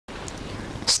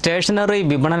Stationery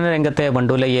വിപണന രംഗത്തെ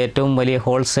വണ്ടൂരിലെ ഏറ്റവും വലിയ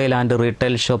wholesale and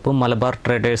retail shop Malabar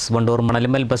traders Wandoor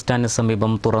Manalimal bus സ്റ്റാൻഡിന്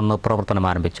സമീപം തുറന്ന് പ്രവർത്തനം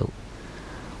ആരംഭിച്ചു.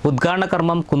 ഉദ്ഘാടന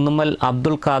കർമ്മം കുന്നുമ്മൽ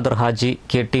അബ്ദുൽ ഖാദർ ഹാജി,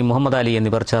 കെ.ടി. മുഹമ്മദ് അലി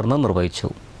എന്നിവർ ചേർന്ന് നിർവഹിച്ചു.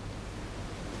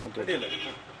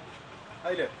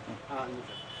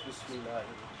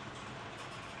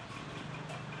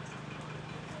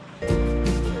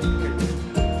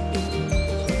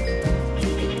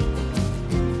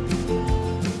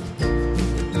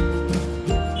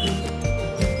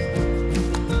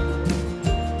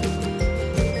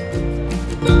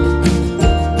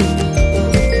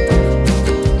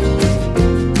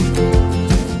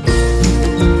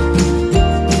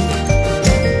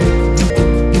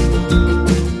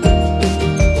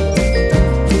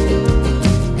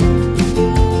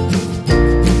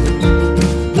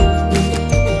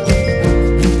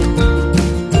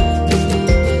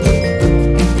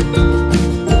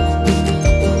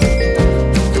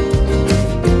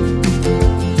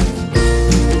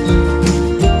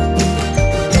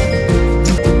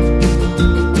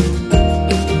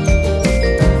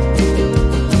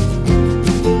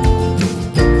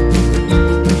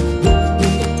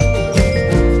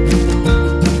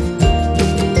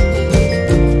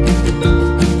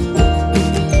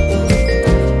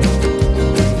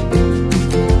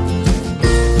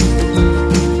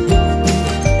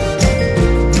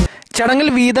 ചടങ്ങിൽ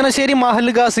വീതനശ്ശേരി മാഹൽ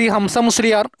ഖാസി ഹംസ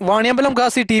മുസ്ലിയാർ, വാണിയമ്പലം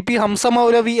ഖാസി ടി.പി. ഹംസ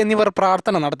മൗലവി എന്നിവർ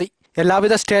പ്രാർത്ഥന നടത്തി.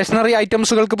 എല്ലാവിധ സ്റ്റേഷനറി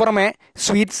ഐറ്റംസുകൾക്ക് പുറമെ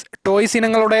സ്വീറ്റ്സ്, ടോയ്സ്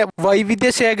ഇനങ്ങളുടെ വൈവിധ്യ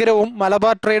ശേഖരവും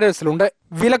മലബാർ ട്രേഡേഴ്സിലുണ്ട്.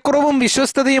 വിലക്കുറവും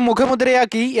വിശ്വസ്തതയും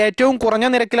മുഖമുദ്രയാക്കി ഏറ്റവും കുറഞ്ഞ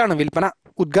നിരക്കിലാണ് വിൽപ്പന.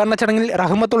 ഉദ്ഘാടന ചടങ്ങിൽ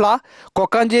റഹ്മത്തുള്ള,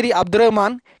 കൊക്കാഞ്ചേരി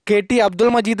അബ്ദുറഹ്മാൻ, കെ.ടി.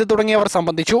 അബ്ദുൽ മജീദ് തുടങ്ങിയവർ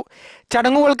സംബന്ധിച്ചു.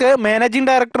 ചടങ്ങുകൾക്ക് മാനേജിംഗ്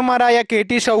ഡയറക്ടർമാരായ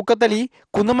കെ.ടി. ഷൗക്കത്ത് അലി,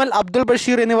 കുന്നുമ്മൽ അബ്ദുൽ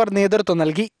ബഷീർ എന്നിവർ നേതൃത്വം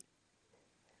നൽകി.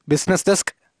 Business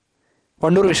desk,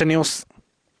 Wandoor vision news.